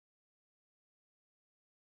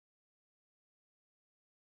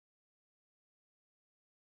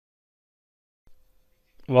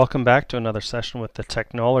Welcome back to another session with the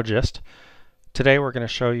Technologist. Today we're going to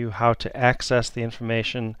show you how to access the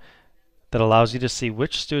information that allows you to see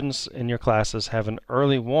which students in your classes have an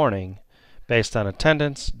early warning based on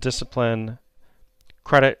attendance, discipline,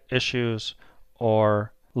 credit issues,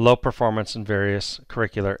 or low performance in various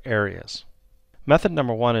curricular areas. Method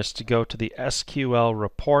number one is to go to the SQL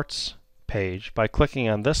Reports page by clicking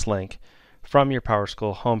on this link from your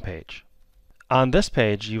PowerSchool homepage. On this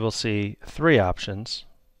page you will see three options.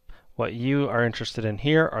 What you are interested in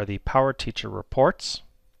here are the PowerTeacher reports,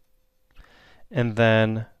 and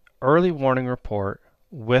then early warning report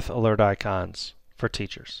with alert icons for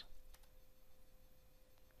teachers.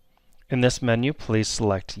 In this menu, please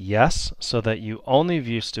select yes so that you only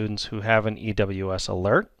view students who have an EWS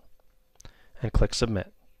alert, and click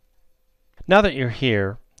submit. Now that you're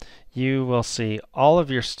here, you will see all of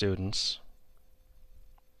your students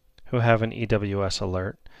who have an EWS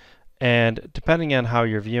alert. And depending on how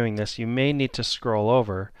you're viewing this, you may need to scroll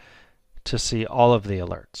over to see all of the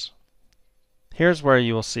alerts. Here's where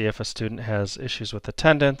you will see if a student has issues with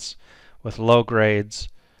attendance, with low grades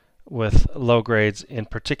in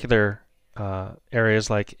particular areas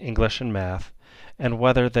like English and math, and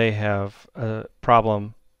whether they have a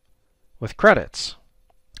problem with credits,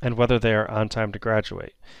 and whether they are on time to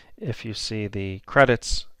graduate. If you see the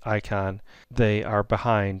credits icon, they are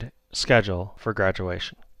behind schedule for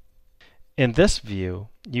graduation. In this view,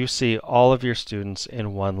 you see all of your students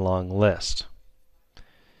in one long list.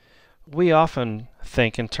 We often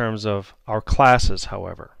think in terms of our classes,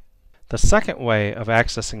 however. The second way of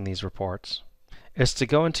accessing these reports is to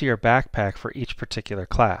go into your backpack for each particular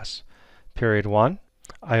class. Period 1,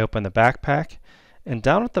 I open the backpack, and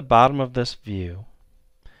down at the bottom of this view,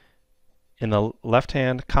 in the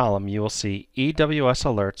left-hand column, you will see EWS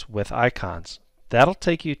alerts with icons. That'll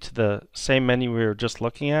take you to the same menu we were just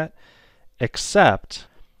looking at, except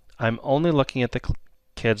I'm only looking at the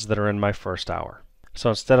kids that are in my first hour. So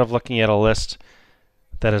instead of looking at a list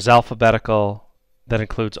that is alphabetical, that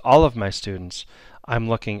includes all of my students, I'm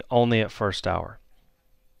looking only at first hour.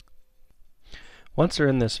 Once you're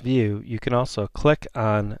in this view, you can also click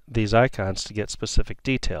on these icons to get specific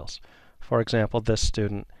details. For example, this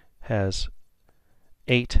student has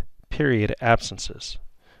 8 period absences.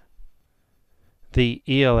 The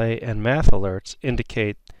ELA and math alerts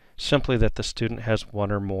indicate simply that the student has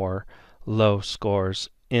one or more low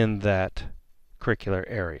scores in that curricular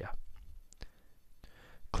area.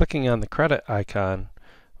 Clicking on the credit icon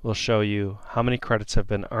will show you how many credits have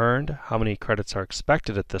been earned, how many credits are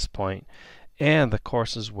expected at this point, and the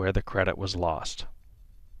courses where the credit was lost.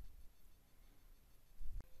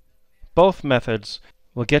 Both methods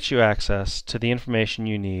will get you access to the information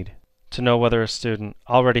you need to know whether a student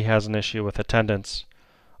already has an issue with attendance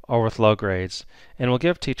or with low grades, and will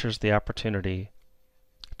give teachers the opportunity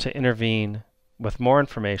to intervene with more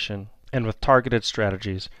information and with targeted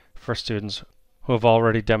strategies for students who have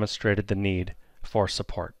already demonstrated the need for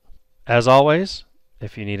support. As always,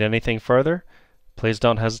 if you need anything further, please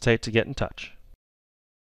don't hesitate to get in touch.